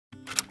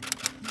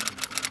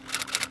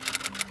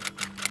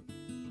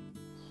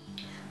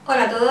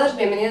Hola a todos,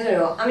 bienvenidos de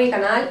nuevo a mi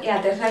canal y a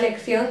la tercera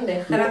lección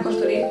de Jerga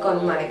Costuril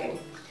con mannequin.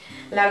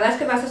 La verdad es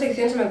que para esta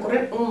sección se me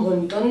ocurren un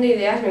montón de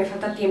ideas, me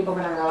falta tiempo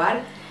para grabar,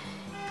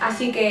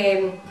 así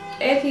que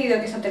he decidido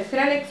que esta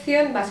tercera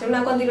lección va a ser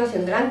una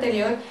continuación de la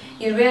anterior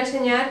y os voy a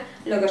enseñar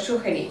lo que os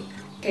sugerí,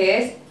 que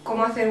es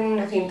cómo hacer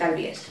una cinta al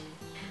bies.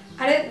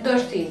 Haré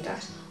dos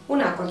cintas,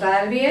 una cortada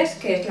al bies,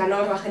 que es la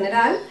norma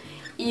general,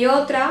 y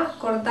otra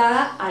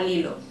cortada al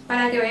hilo,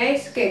 para que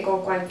veáis que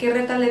con cualquier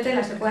retal de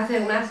tela se puede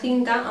hacer una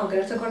cinta, aunque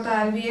no esté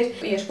cortada al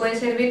bies, y os puede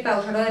servir para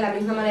usarlo de la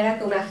misma manera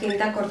que una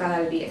cinta cortada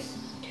al bies.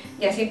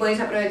 Y así podéis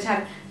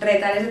aprovechar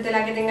retales de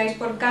tela que tengáis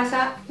por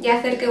casa y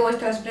hacer que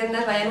vuestras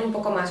prendas vayan un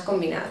poco más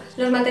combinadas.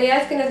 Los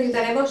materiales que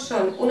necesitaremos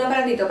son un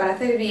aparatito para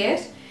hacer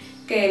bies,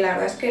 que la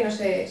verdad es que no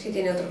sé si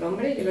tiene otro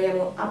nombre, yo lo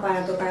llamo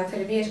aparato para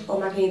hacer bies o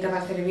maquinita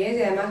para hacer bies,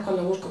 y además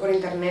cuando busco por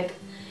internet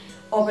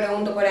o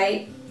pregunto por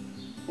ahí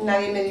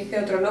nadie me dice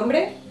otro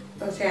nombre,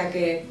 o sea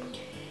que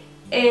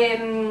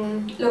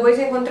lo podéis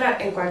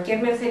encontrar en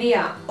cualquier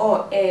mercería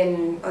o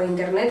en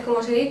internet, como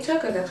os he dicho,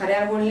 que os dejaré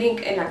algún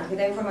link en la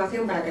cajita de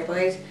información para que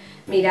podáis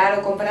mirar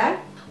o comprar.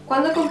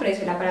 Cuando compréis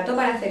el aparato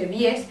para hacer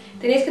bies,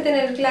 tenéis que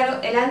tener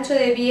claro el ancho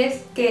de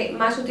bies que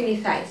más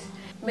utilizáis.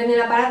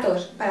 Venden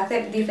aparatos para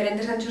hacer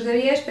diferentes anchos de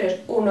bies, pero es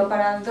uno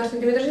para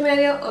 2,5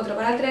 cm, otro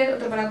para 3,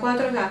 otro para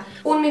 4, o sea,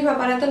 un mismo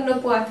aparato no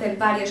puede hacer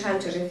varios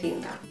anchos de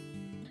cinta.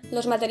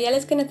 Los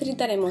materiales que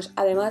necesitaremos,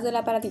 además del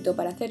aparatito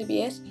para hacer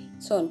bies,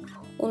 son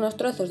unos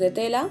trozos de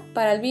tela.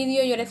 Para el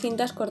vídeo yo haré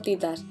cintas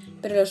cortitas,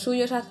 pero lo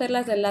suyo es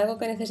hacerlas del largo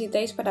que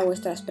necesitéis para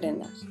vuestras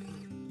prendas.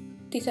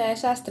 Tiza de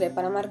sastre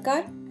para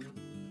marcar,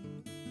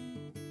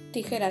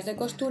 tijeras de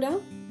costura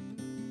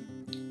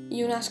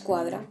y una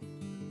escuadra.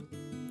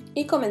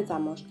 Y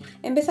comenzamos.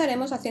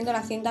 Empezaremos haciendo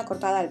la cinta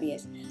cortada al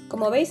bies.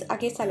 Como veis,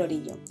 aquí está el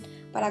orillo.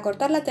 Para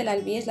cortar la tela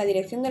al bies, la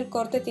dirección del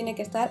corte tiene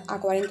que estar a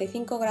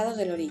 45 grados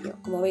del orillo,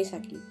 como veis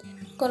aquí.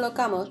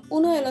 Colocamos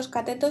uno de los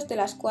catetos de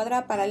la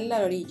escuadra paralela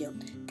al orillo,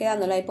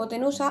 quedando la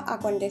hipotenusa a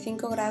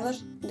 45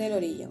 grados del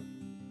orillo.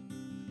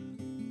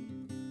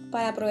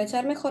 Para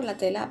aprovechar mejor la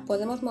tela,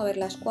 podemos mover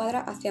la escuadra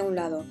hacia un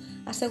lado,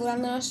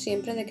 asegurándonos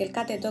siempre de que el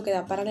cateto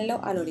queda paralelo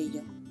al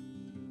orillo.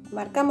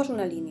 Marcamos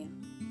una línea.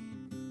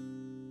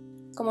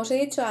 Como os he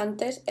dicho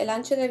antes, el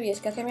ancho de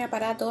bies que hace mi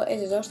aparato es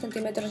de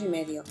 2,5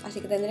 cm,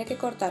 así que tendré que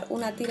cortar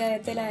una tira de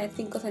tela de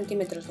 5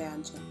 cm de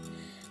ancho.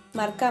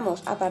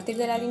 Marcamos a partir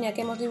de la línea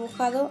que hemos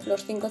dibujado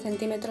los 5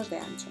 cm de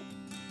ancho.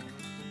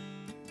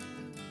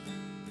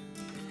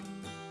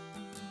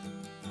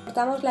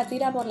 Cortamos la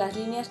tira por las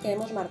líneas que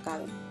hemos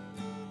marcado.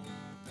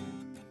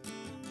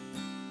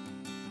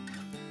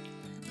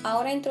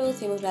 Ahora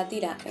introducimos la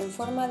tira en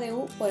forma de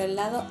U por el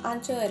lado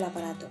ancho del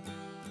aparato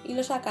y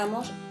lo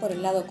sacamos por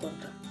el lado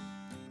corto.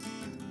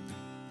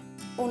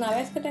 Una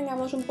vez que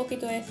tengamos un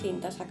poquito de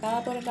cinta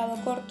sacada por el lado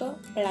corto,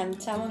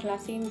 planchamos la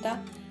cinta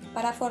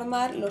para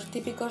formar los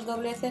típicos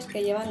dobleces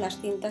que llevan las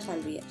cintas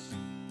al bies.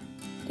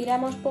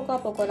 Tiramos poco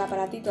a poco el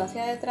aparatito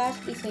hacia detrás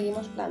y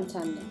seguimos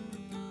planchando.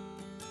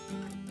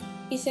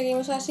 Y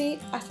seguimos así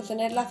hasta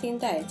tener la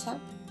cinta hecha.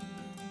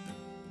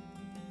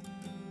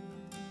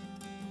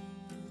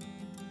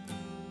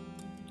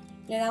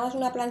 Le damos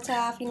una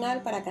planchada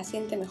final para que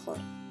asiente mejor.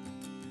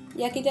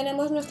 Y aquí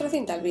tenemos nuestra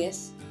cinta al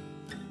bies.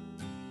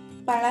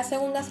 Para la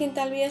segunda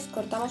cinta al bies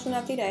cortamos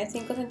una tira de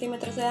 5 cm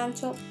de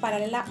ancho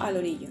paralela al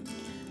orillo.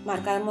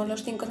 Marcamos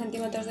los 5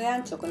 cm de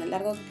ancho con el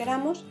largo que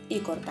queramos y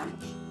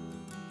cortamos.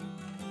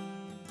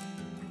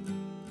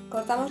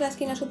 Cortamos la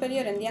esquina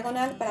superior en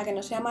diagonal para que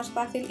nos sea más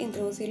fácil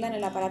introducirla en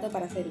el aparato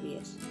para hacer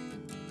bies.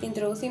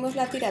 Introducimos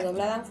la tira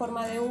doblada en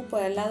forma de U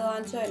por el lado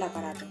ancho del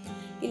aparato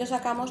y lo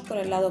sacamos por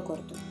el lado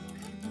corto.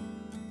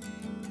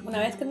 Una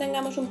vez que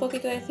tengamos un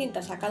poquito de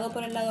cinta sacado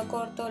por el lado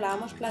corto, la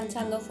vamos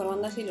planchando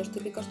formando así los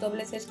típicos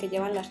dobleces que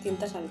llevan las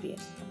cintas al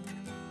bies.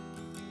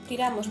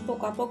 Tiramos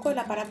poco a poco el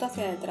aparato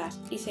hacia detrás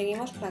y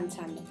seguimos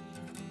planchando.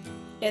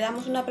 Le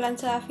damos una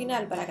planchada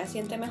final para que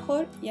asiente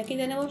mejor y aquí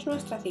tenemos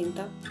nuestra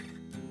cinta.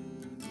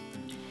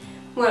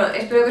 Bueno,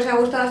 espero que os haya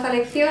gustado esta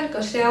lección, que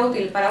os sea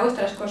útil para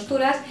vuestras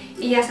costuras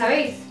y ya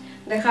sabéis,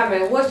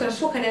 dejadme vuestras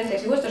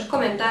sugerencias y vuestros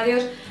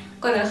comentarios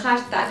con el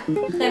hashtag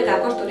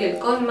Jerga Costuril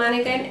con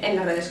mannequin en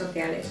las redes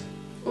sociales.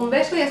 Un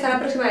beso y hasta la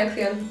próxima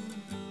lección.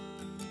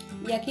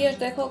 Y aquí os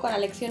dejo con la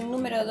lección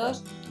número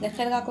 2 de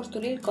Jerga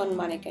Costuril con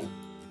mannequin.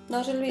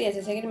 No os olvidéis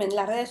de seguirme en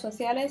las redes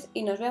sociales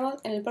y nos vemos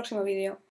en el próximo vídeo.